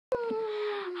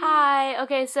Hi.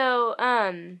 Okay, so,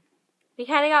 we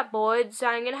kind of got bored, so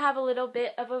I'm going to have a little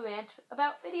bit of a rant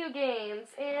about video games.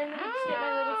 And let me just get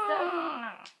my little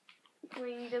stuff.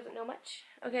 He doesn't know much.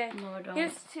 Okay, No, I don't.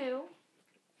 Here's 2.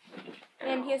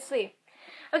 And here's 3.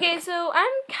 Okay, so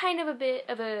I'm kind of a bit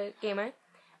of a gamer.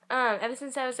 Ever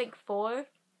since I was, like, 4,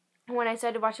 when I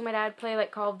started watching my dad play,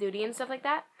 like, Call of Duty and stuff like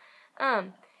that.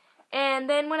 And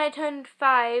then when I turned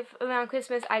 5, around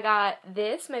Christmas, I got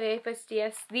this, my very first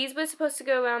DS. These were supposed to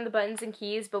go around the buttons and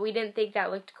keys, but we didn't think that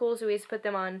looked cool, so we just put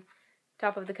them on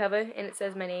top of the cover, and it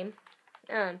says my name.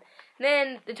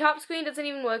 Then the top screen doesn't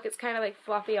even work. It's kind of like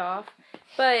floppy off,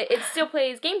 but it still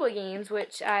plays Game Boy games,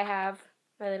 which I have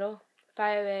my little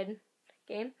Fire Red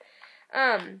game.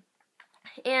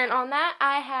 And on that,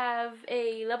 I have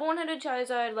a level 100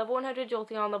 Charizard, level 100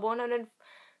 Jolteon, level 100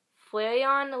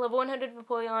 Flareon, level 100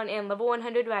 Vaporeon, and level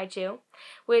 100 Raichu,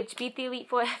 which beat the Elite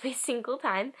Four every single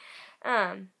time.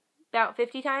 About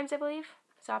 50 times, I believe.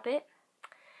 Stop it.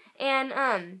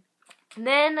 And,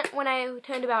 then when I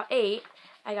turned about 8,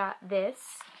 I got this,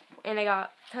 and I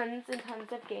got tons and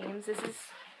tons of games. This is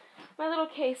my little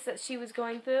case that she was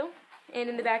going through, and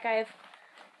in the back I have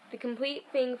the complete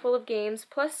thing full of games,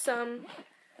 plus some,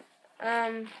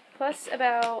 plus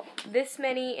about this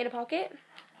many in a pocket.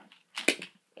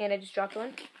 And I just dropped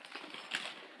one.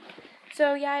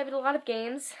 So yeah, I have a lot of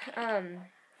games. And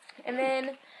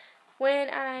then when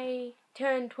I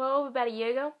turned 12 about a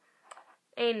year ago,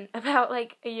 and about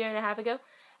like a year and a half ago,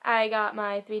 I got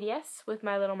my 3DS with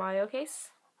my little Mario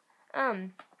case.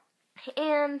 And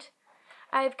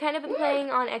I've kind of been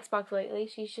playing on Xbox lately.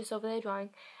 She's just over there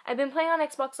drawing. I've been playing on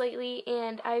Xbox lately,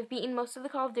 and I've beaten most of the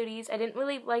Call of Duties. I didn't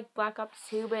really like Black Ops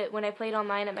 2, but when I played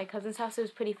online at my cousin's house, it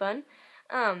was pretty fun.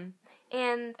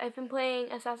 And I've been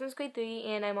playing Assassin's Creed 3,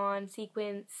 and I'm on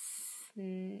sequence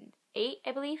 8,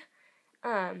 I believe,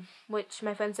 which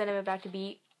my friend said I'm about to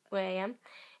beat where I am.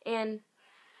 And,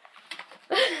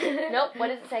 nope, what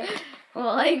does it say?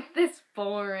 Well, like, this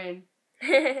boring.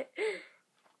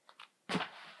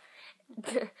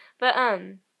 But,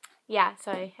 yeah,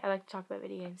 sorry, I like to talk about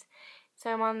video games.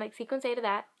 So I'm on, like, sequence 8 of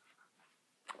that.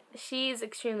 She's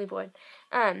extremely bored.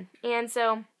 And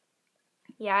so,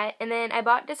 yeah, and then I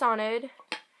bought Dishonored.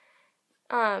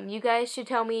 You guys should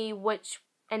tell me which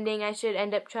ending I should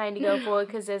end up trying to go for,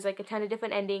 because there's, like, a ton of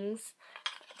different endings,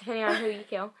 depending on who you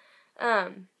kill.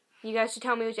 You guys should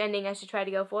tell me which ending I should try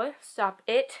to go for. Stop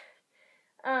it.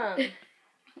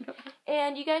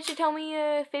 And you guys should tell me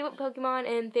your favorite Pokemon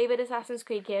and favorite Assassin's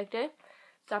Creed character.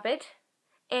 Stop it.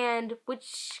 And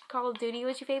which Call of Duty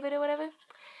was your favorite or whatever.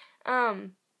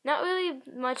 Not really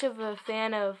much of a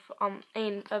fan of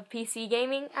PC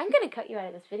gaming. I'm gonna cut you out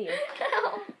of this video.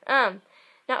 Not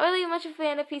really much of a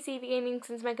fan of PC gaming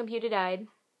since my computer died.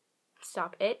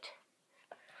 Stop it.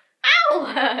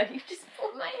 Ow! You just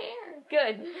pulled my hair.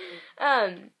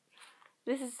 Good.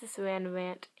 This is just a random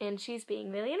rant, and she's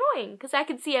being really annoying, because I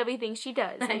can see everything she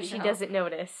does, and she doesn't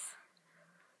notice.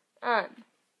 Yeah,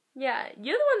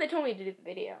 you're the one that told me to do the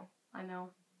video. I know.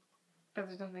 But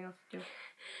there's nothing else to do.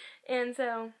 And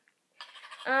so,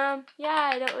 yeah,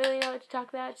 I don't really know what to talk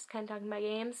about, just kind of talking about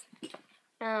games.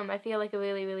 I feel like a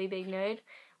really, really big nerd,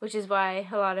 which is why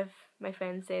a lot of my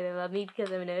friends say they love me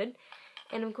because I'm a nerd.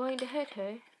 And I'm going to hurt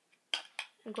her.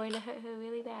 I'm going to hurt her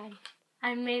really bad.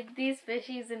 I made these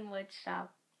fishies in wood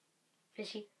shop.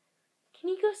 Fishy. Can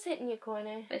you go sit in your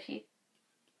corner? Fishy.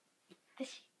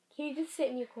 Fishy. Can you just sit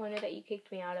in your corner that you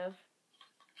kicked me out of?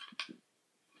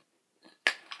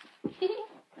 Yay,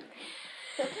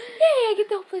 I get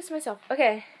the whole place to myself.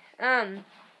 Okay,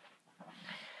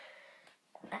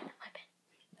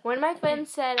 one of my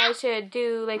friends said I should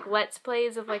do, like, Let's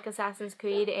Plays of, like, Assassin's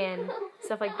Creed and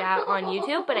stuff like that on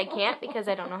YouTube, but I can't because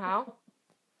I don't know how.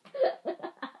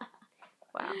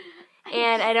 Wow.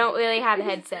 And I don't really have a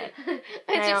headset.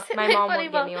 My mom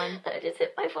won't give me one. I just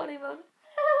hit my funny bone.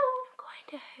 I'm going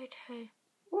to hurt her.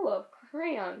 Ooh, a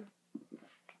crayon.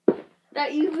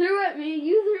 That you threw at me.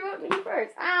 You threw at me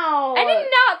first. Ow! I did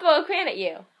not throw a crayon at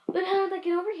you. Then how did that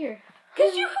get over here?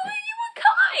 Because you were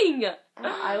coloring.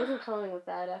 I wasn't coloring with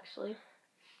that, actually.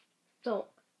 So,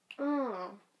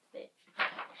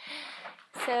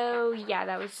 So, yeah,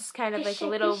 that was just kind of like a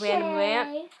little random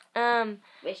rant.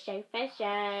 Fishy.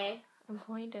 I'm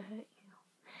going to hurt you.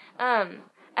 I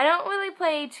don't really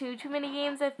play too many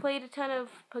games. I've played a ton of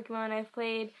Pokemon. I've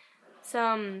played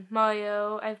some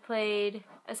Mario. I've played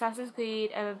Assassin's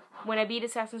Creed. When I beat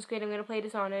Assassin's Creed, I'm going to play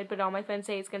Dishonored, but all my friends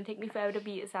say it's going to take me forever to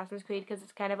beat Assassin's Creed because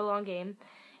it's kind of a long game.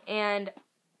 And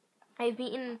I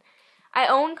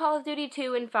own Call of Duty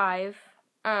 2 and 5.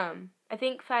 I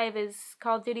think 5 is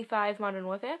Call of Duty 5 Modern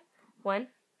Warfare 1.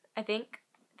 I think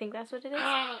that's what it is.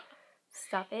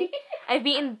 Stop it. I've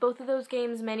beaten both of those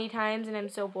games many times, and I'm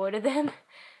so bored of them.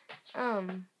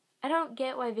 I don't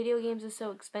get why video games are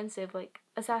so expensive. Like,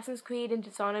 Assassin's Creed and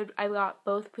Dishonored, I got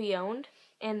both pre-owned,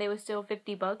 and they were still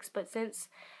 $50, but since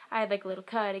I had, like, a little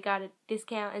cut, I got a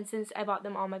discount, and since I bought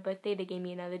them on my birthday, they gave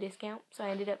me another discount, so I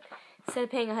ended up, instead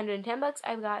of paying $110,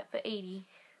 I got for $80,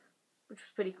 which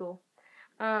was pretty cool.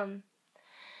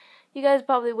 You guys are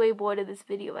probably way bored of this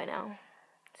video by now,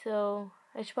 so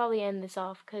I should probably end this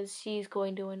off, because she's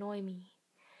going to annoy me.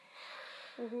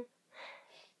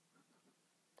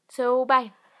 So,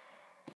 bye.